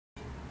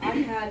I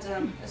had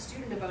a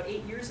student about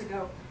 8 years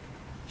ago.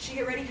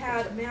 She already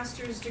had a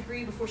master's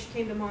degree before she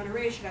came to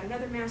Monterey. She got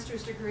another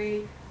master's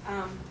degree.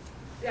 I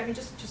mean,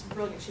 just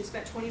brilliant. She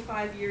spent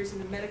 25 years in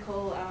the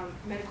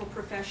medical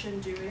profession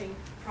doing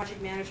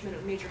project management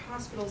at major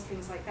hospitals,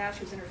 things like that.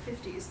 She was in her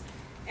 50s.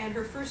 And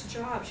her first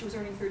job, she was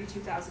earning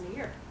 $32,000 a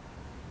year.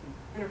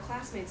 And her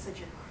classmates said,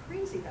 "You're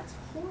crazy, that's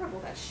horrible,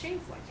 that's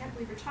shameful, I can't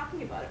believe you're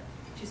talking about it."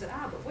 She said,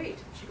 "Ah, but wait."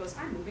 She goes,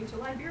 "I'm moving to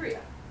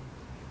Liberia."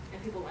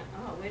 And people went,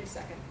 "Oh, wait a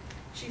second."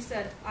 She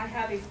said, "I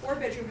have a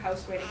 4-bedroom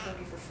house waiting for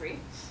me for free.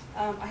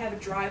 I have a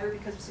driver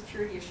because of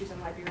security issues in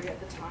Liberia at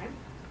the time.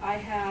 I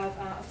have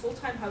a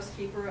full-time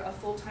housekeeper, a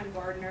full-time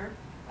gardener.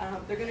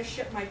 They're going to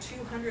ship my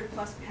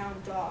 200-plus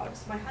pound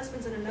dogs. My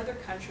husband's in another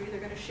country. They're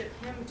going to ship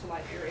him to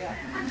Liberia."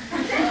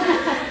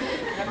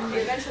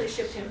 They eventually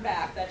shipped him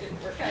back. That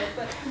didn't work out,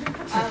 but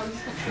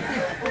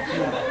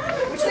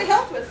which they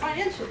helped with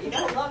financially. You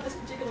gotta love this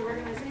particular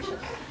organization.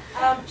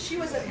 She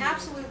was an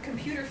absolute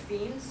computer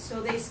fiend,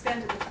 so they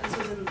spent, this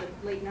was in the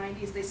late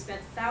 90s, they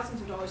spent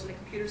thousands of dollars in a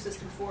computer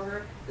system for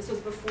her. This was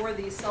before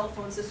the cell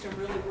phone system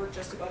really worked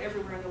just about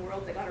everywhere in the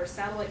world. They got her a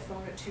satellite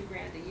phone at $2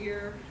 grand a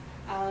year.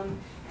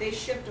 They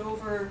shipped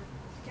over,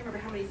 I can't remember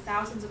how many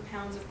thousands of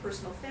pounds of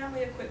personal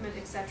family equipment,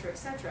 et cetera, et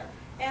cetera.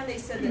 And they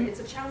said that it's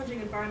a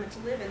challenging environment to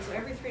live in, so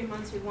every 3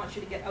 months we want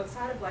you to get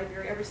outside of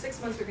Liberia. Every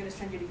 6 months we're going to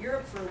send you to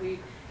Europe for a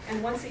week.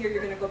 And once a year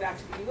you're going to go back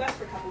to the US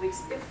for a couple of weeks,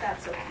 if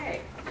that's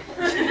okay.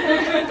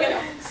 You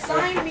know,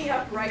 sign me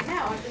up right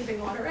now, I'm leaving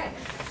Monterey.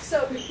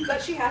 So,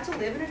 but she had to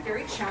live in a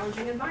very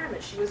challenging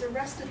environment. She was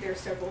arrested there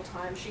several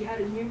times. She had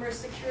numerous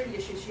security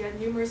issues. She had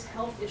numerous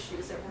health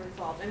issues that were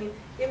involved. I mean,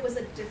 it was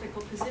a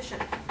difficult position.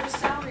 Her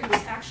salary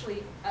was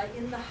actually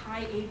in the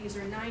high 80s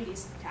or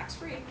 90s,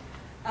 tax-free,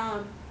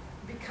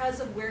 because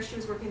of where she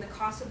was working, the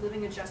cost of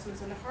living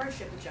adjustments and the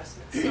hardship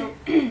adjustments. So,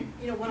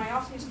 you know, when I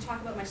often used to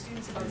talk about my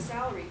students about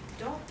salary,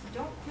 don't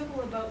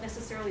quibble about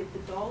necessarily the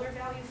dollar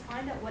value.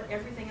 Find out what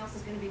everything else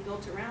is going to be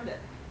built around it,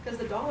 because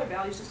the dollar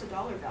value is just a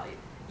dollar value.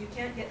 You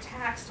can't get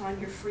taxed on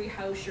your free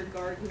house, your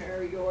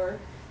gardener, your,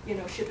 you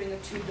know, shipping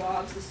of 2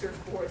 dogs, the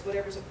surfboards,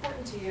 whatever's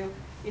important to you,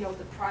 you know,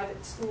 the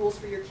private schools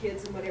for your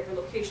kids in whatever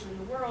location in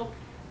the world.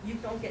 You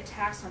don't get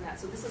taxed on that.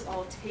 So this is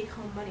all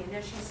take-home money. And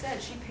as she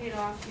said, she paid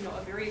off, you know,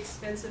 a very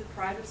expensive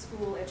private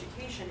school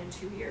education in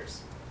 2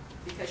 years,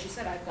 because she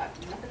said, "I've got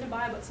nothing to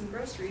buy but some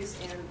groceries,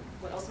 and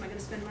what else am I going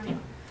to spend money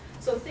on?"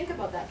 So think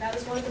about that. That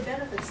is one of the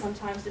benefits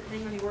sometimes,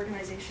 depending on the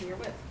organization you're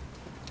with.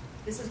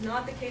 This is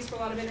not the case for a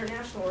lot of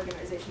international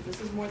organizations.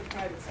 This is more the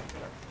private sector.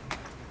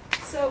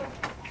 So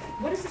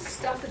what is the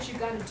stuff that you've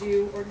got to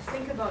do or to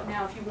think about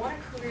now if you want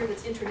a career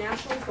that's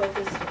internationally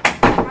focused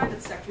in the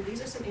private sector?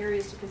 These are some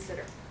areas to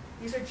consider.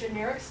 These are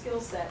generic skill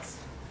sets,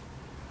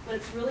 but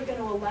it's really going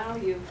to allow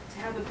you to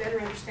have a better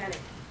understanding.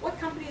 What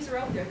companies are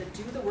out there that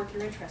do the work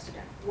you're interested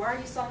in? Why are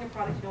you selling a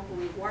product you don't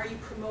believe? Why are you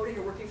promoting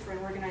or working for an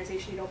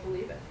organization you don't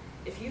believe in?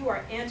 If you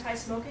are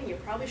anti-smoking, you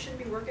probably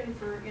shouldn't be working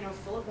for, you know,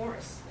 Philip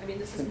Morris. I mean,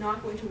 this is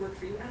not going to work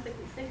for you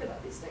ethically. Think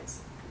about these things.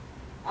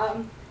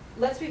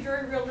 Let's be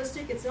very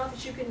realistic. It's not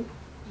that you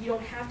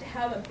don't have to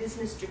have a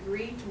business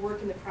degree to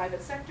work in the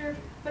private sector,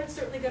 but it's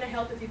certainly going to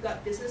help if you've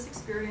got business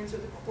experience or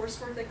the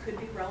coursework that could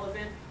be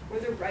relevant, or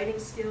the writing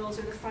skills,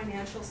 or the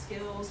financial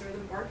skills, or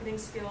the marketing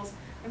skills.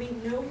 I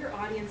mean, know your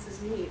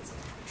audience's needs.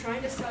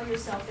 Trying to sell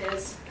yourself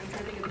as, I'm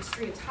trying to think of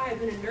extremes. Hi, I've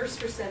been a nurse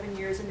for 7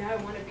 years, and now I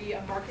want to be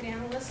a market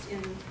analyst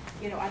in,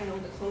 you know, I don't know,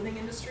 in the clothing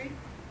industry.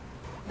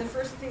 The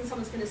first thing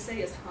someone's going to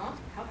say is, huh?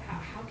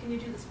 How can you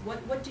do this?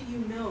 What do you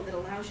know that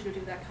allows you to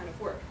do that kind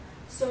of work?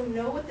 So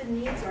know what the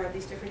needs are of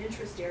these different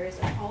interest areas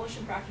and polish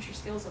and practice your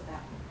skills of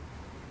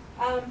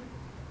that.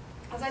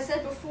 As I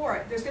said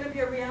before, there's going to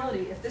be a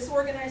reality. If this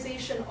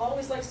organization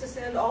always likes to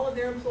send all of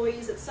their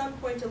employees at some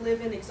point to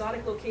live in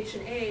exotic location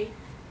A,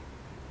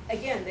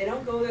 again, they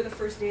don't go there the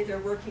first day they're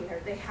working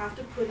there. They have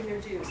to put in their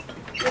dues.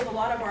 We have a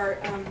lot of our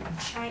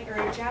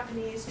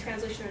Japanese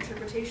translation and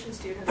interpretation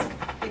students.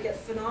 They get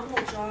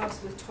phenomenal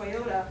jobs with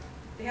Toyota.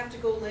 They have to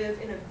go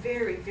live in a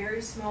very,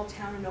 very small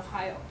town in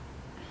Ohio.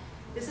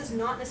 This is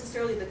not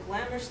necessarily the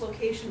glamorous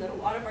location that a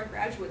lot of our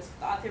graduates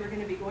thought they were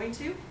going to be going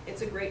to.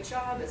 It's a great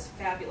job, it's a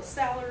fabulous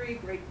salary,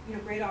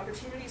 great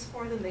opportunities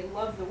for them. They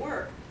love the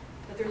work,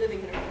 but they're living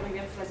in a, let me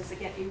emphasize this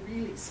again, a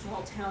really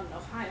small town in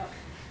Ohio.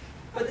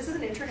 But this is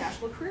an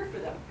international career for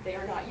them. They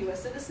are not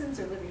U.S. citizens,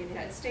 they're living in the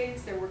United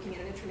States, they're working in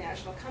an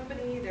international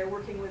company, they're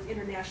working with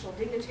international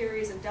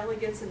dignitaries and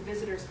delegates and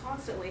visitors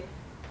constantly.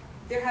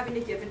 They're having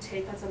to give and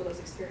take on some of those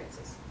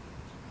experiences.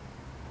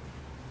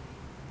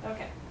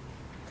 Okay.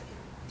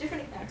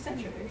 Different,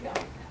 Accenture, there you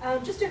go.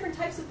 Just different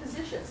types of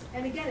positions.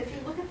 And again, if you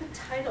look at the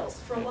titles,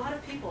 for a lot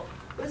of people,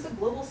 what does a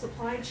global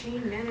supply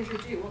chain manager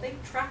do? Well, they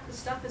track the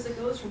stuff as it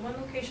goes from one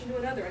location to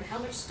another, and how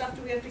much stuff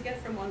do we have to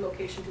get from one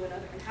location to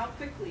another, and how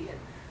quickly, and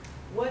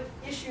what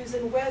issues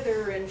in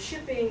weather, and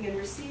shipping, and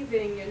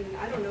receiving, and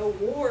I don't know,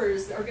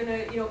 wars are going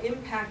to,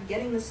 impact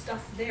getting the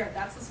stuff there.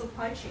 That's the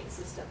supply chain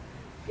system.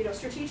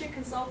 Strategic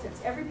consultants,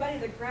 everybody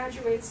that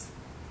graduates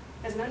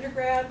as an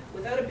undergrad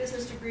without a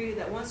business degree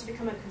that wants to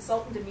become a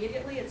consultant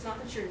immediately, it's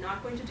not that you're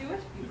not going to do it,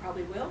 you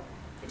probably will,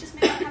 It just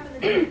may not happen the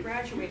day you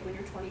graduate when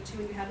you're 22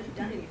 and you haven't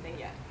done anything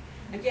yet.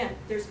 Again,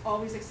 there's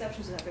always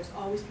exceptions to that. There's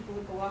always people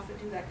who go off and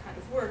do that kind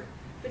of work.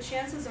 But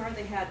chances are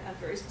they had a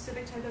very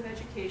specific type of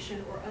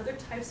education or other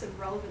types of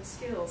relevant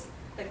skills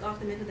that got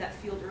them into that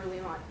field early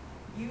on.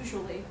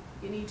 Usually,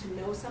 you need to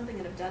know something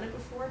and have done it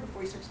before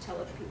you start to tell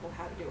other people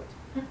how to do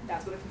it.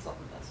 That's what a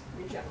consultant does,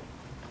 in general.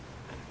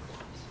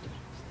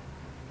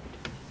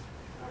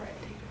 All right.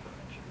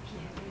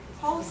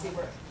 Policy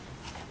work.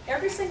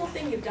 Every single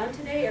thing you've done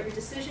today, every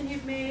decision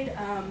you've made,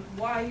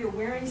 why you're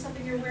wearing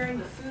something you're wearing,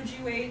 the food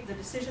you ate, the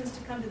decisions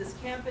to come to this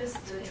campus,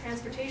 the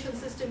transportation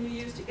system you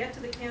used to get to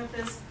the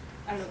campus,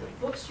 I don't know,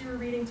 the books you were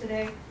reading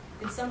today,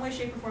 in some way,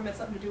 shape, or form, has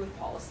something to do with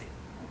policy.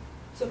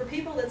 So for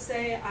people that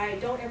say, I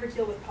don't ever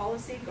deal with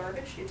policy,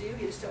 garbage, you do,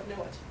 you just don't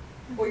know it.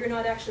 Or you're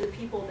not actually the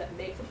people that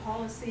make the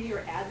policy,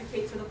 or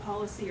advocate for the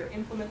policy, or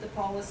implement the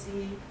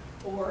policy,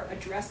 or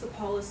address the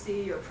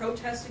policy, or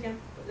protest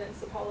against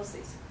the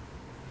policies.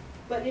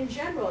 But in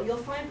general, you'll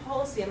find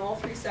policy in all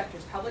three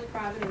sectors, public,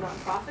 private, and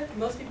nonprofit.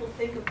 Most people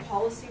think of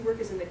policy work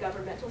as in the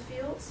governmental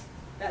fields.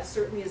 That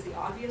certainly is the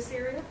obvious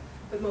area.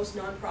 But most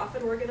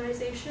nonprofit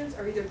organizations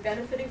are either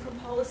benefiting from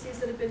policies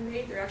that have been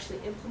made, they're actually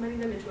implementing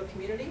them into a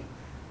community,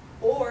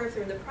 or if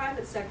they're in the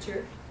private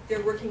sector,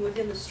 they're working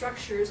within the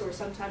structures or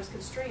sometimes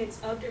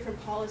constraints of different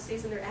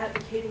policies, and they're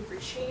advocating for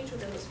change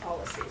within those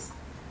policies.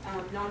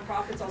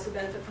 Nonprofits also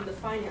benefit from the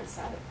finance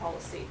side of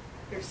policy.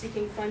 They're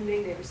seeking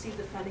funding, they receive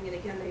the funding, and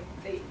again,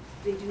 they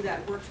do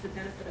that work for the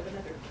benefit of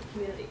another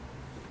community.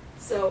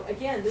 So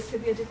again, this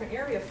could be a different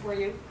area for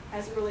you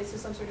as it relates to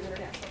some sort of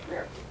international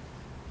career.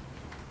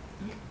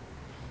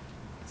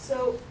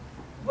 So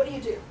what do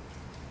you do?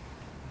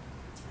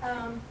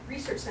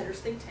 Research centers,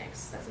 think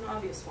tanks, that's an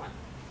obvious one.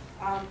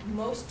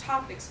 Most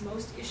topics,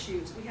 most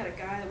issues. We had a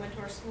guy that went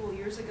to our school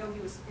years ago, he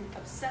was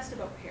obsessed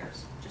about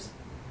pears, just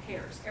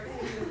pears,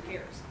 everything to do with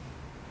pears.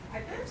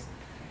 Hi, pears?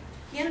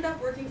 He ended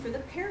up working for the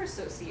Pear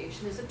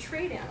Association as a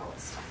trade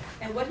analyst.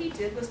 And what he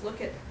did was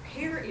look at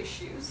pear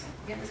issues,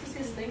 again, this is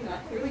his thing,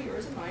 not clearly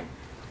yours and mine,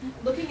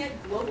 looking at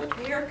global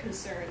pear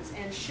concerns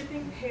and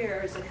shipping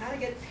pears and how to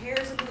get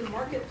pears into the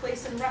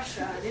marketplace in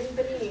Russia and in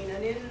Benin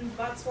and in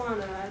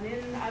Botswana and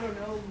in, I don't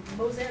know,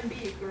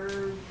 Mozambique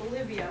or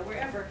Bolivia,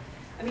 wherever.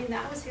 I mean,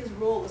 that was his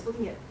role, was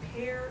looking at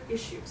pear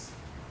issues.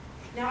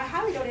 Now, I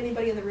highly doubt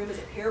anybody in the room is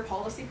a pear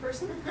policy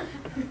person.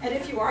 And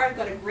if you are, I've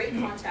got a great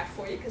contact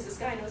for you because this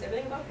guy knows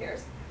everything about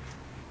pears.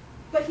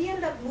 But he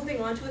ended up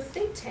moving on to a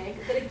think tank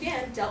that,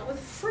 again, dealt with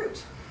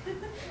fruit.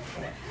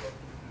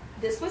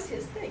 This was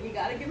his thing. You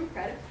got to give him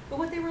credit. But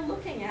what they were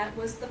looking at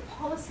was the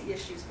policy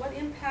issues. What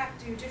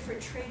impact do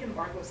different trade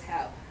embargoes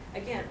have?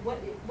 Again,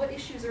 what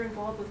issues are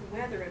involved with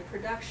weather and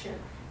production,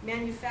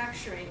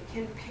 manufacturing?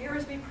 Can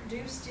pears be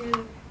produced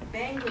in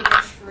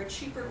Bangladesh for a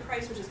cheaper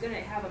price, which is going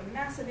to have a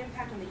massive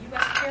impact on the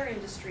U.S. pear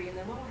industry? And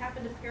then what will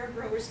happen to pear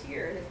growers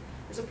here? And if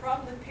there's a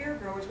problem with pear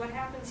growers, what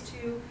happens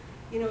to,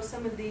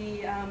 some of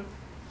the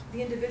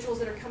individuals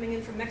that are coming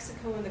in from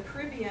Mexico and the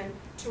Caribbean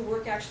to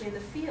work actually in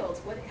the fields?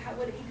 What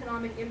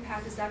economic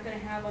impact is that going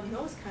to have on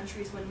those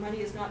countries when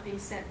money is not being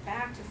sent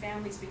back to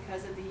families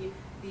because of the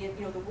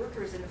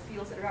workers in the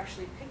fields that are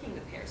actually picking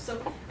the pears?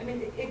 So, I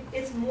mean,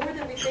 it's more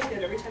than we think of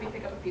every time you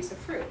pick up a piece of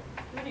fruit.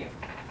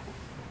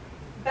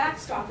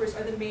 Backstoppers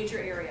are the major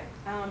area.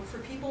 For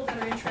people that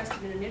are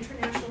interested in an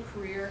international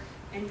career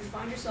and you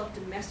find yourself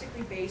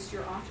domestically based,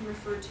 you're often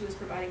referred to as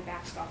providing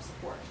backstop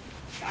support.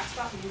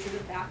 Backstop means you're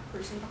the back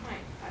person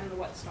behind. I don't know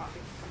what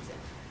stopping comes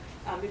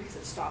in. Maybe because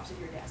it stops at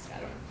your desk, I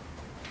don't know.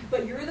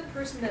 But you're the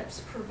person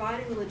that's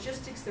providing the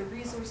logistics, the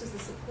resources, the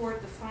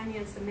support, the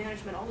finance, the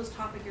management, all those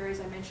topic areas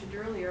I mentioned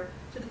earlier,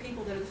 to the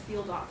people that are the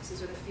field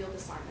offices or the field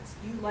assignments.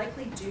 You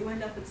likely do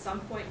end up at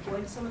some point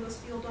going to some of those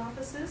field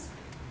offices,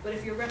 but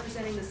if you're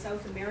representing the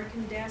South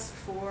American desk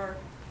for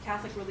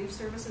Catholic Relief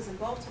Services in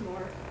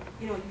Baltimore,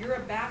 you're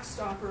a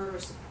backstopper or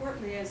a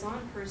support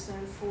liaison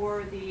person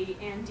for the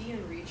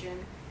Andean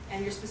region,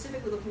 and you're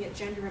specifically looking at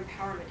gender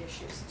empowerment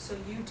issues. So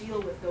you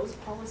deal with those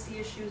policy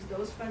issues,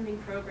 those funding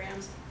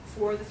programs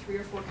for the 3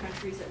 or 4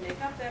 countries that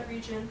make up that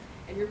region,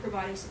 and you're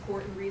providing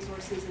support and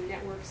resources and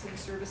networks and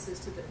services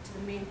to the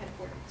main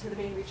headquarters, to the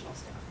main regional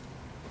staff.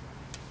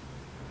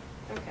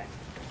 Okay.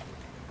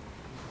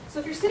 So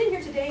if you're sitting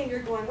here today and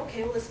you're going,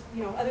 okay, well, this,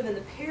 other than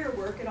the pear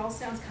work, it all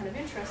sounds kind of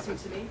interesting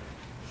to me.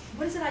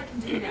 What is it I can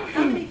do now?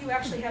 How many of you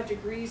actually have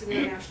degrees in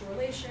international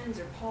relations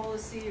or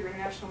policy or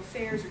international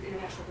affairs or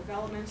international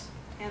development?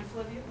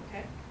 Handful of you,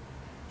 okay?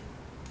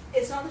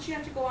 It's not that you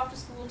have to go off to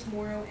school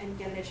tomorrow and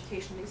get an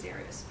education in these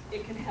areas.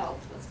 It can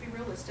help, let's be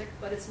realistic,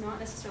 but it's not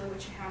necessarily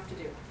what you have to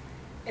do.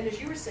 And as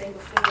you were saying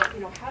before,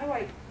 how do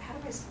I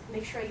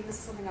make sure this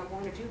is something I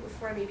want to do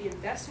before I maybe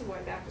invest in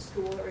going back to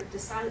school or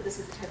decide that this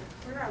is the type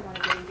of career I want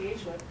to get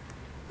engaged with?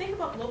 Think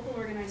about local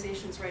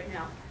organizations right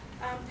now.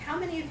 How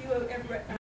many of you have ever